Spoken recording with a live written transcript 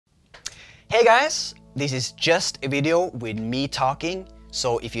Hey guys, this is just a video with me talking,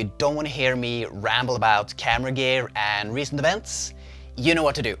 so if you don't want to hear me ramble about camera gear and recent events, you know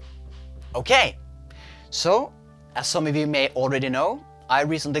what to do. Okay, so as some of you may already know, I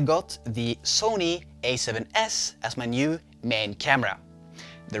recently got the Sony a7s as my new main camera.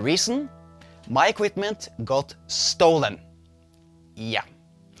 The reason? My equipment got stolen. Yeah.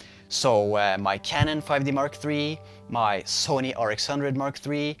 So my Canon 5D Mark III, my Sony RX100 Mark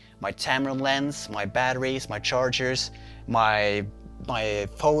III, my Tamron lens, my batteries, my chargers, my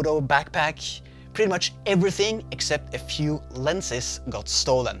photo backpack, pretty much everything except a few lenses got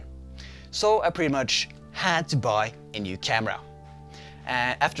stolen. So I pretty much had to buy a new camera.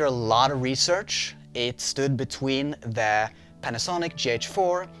 After a lot of research, it stood between the Panasonic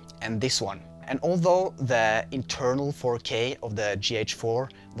GH4 and this one. And although the internal 4K of the GH4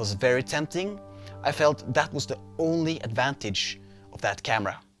 was very tempting, I felt that was the only advantage of that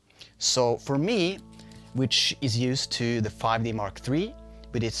camera. So for me, which is used to the 5D Mark III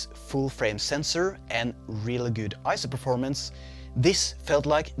with its full frame sensor and really good ISO performance, this felt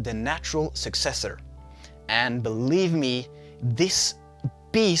like the natural successor. And believe me, this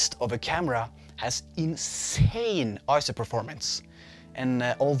beast of a camera has insane ISO performance. And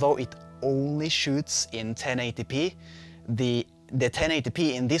although it only shoots in 1080p, the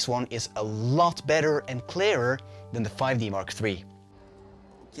 1080p in this one is a lot better and clearer than the 5D Mark III.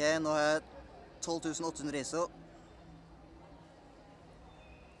 Okay, nå har jeg 12.800 ISO.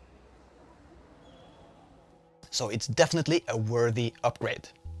 So it's definitely a worthy upgrade.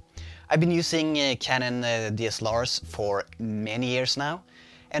 I've been using Canon DSLRs for many years now,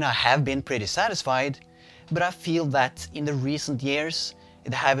 and I have been pretty satisfied, but I feel that in the recent years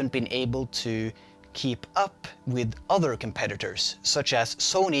they haven't been able to keep up with other competitors such as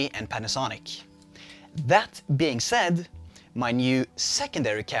Sony and Panasonic. That being said, my new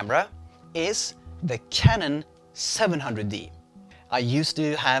secondary camera is the Canon 700D. I used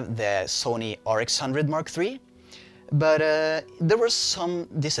to have the Sony RX100 Mark III, but there were some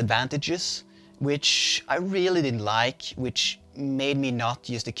disadvantages which I really didn't like, which made me not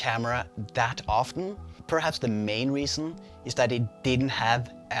use the camera that often. Perhaps the main reason is that it didn't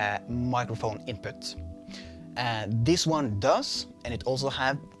have a microphone input. This one does, and it also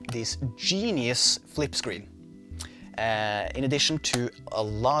has this genius flip screen. In addition to a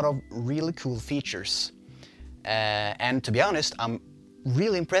lot of really cool features. And to be honest, I'm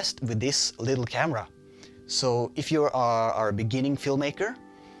really impressed with this little camera. So if you are a beginning filmmaker,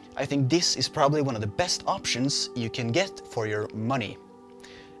 I think this is probably one of the best options you can get for your money.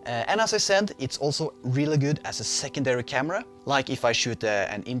 And as I said, it's also really good as a secondary camera. Like if I shoot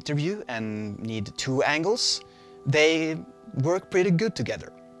an interview and need two angles, they work pretty good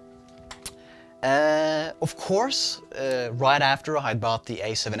together. Of course, right after I bought the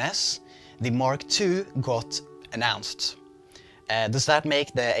a7s, the Mark II got announced. Does that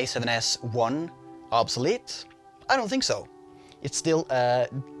make the a7s I obsolete? I don't think so. It's still a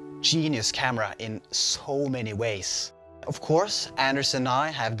genius camera in so many ways. Of course, Anders and I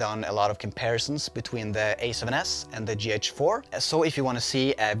have done a lot of comparisons between the a7s and the GH4, so if you want to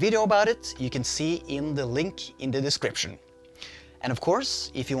see a video about it, you can see in the link in the description. And of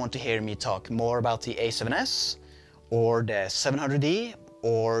course, if you want to hear me talk more about the a7s or the 700D,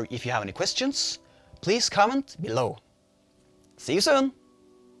 or if you have any questions, please comment below. See you soon!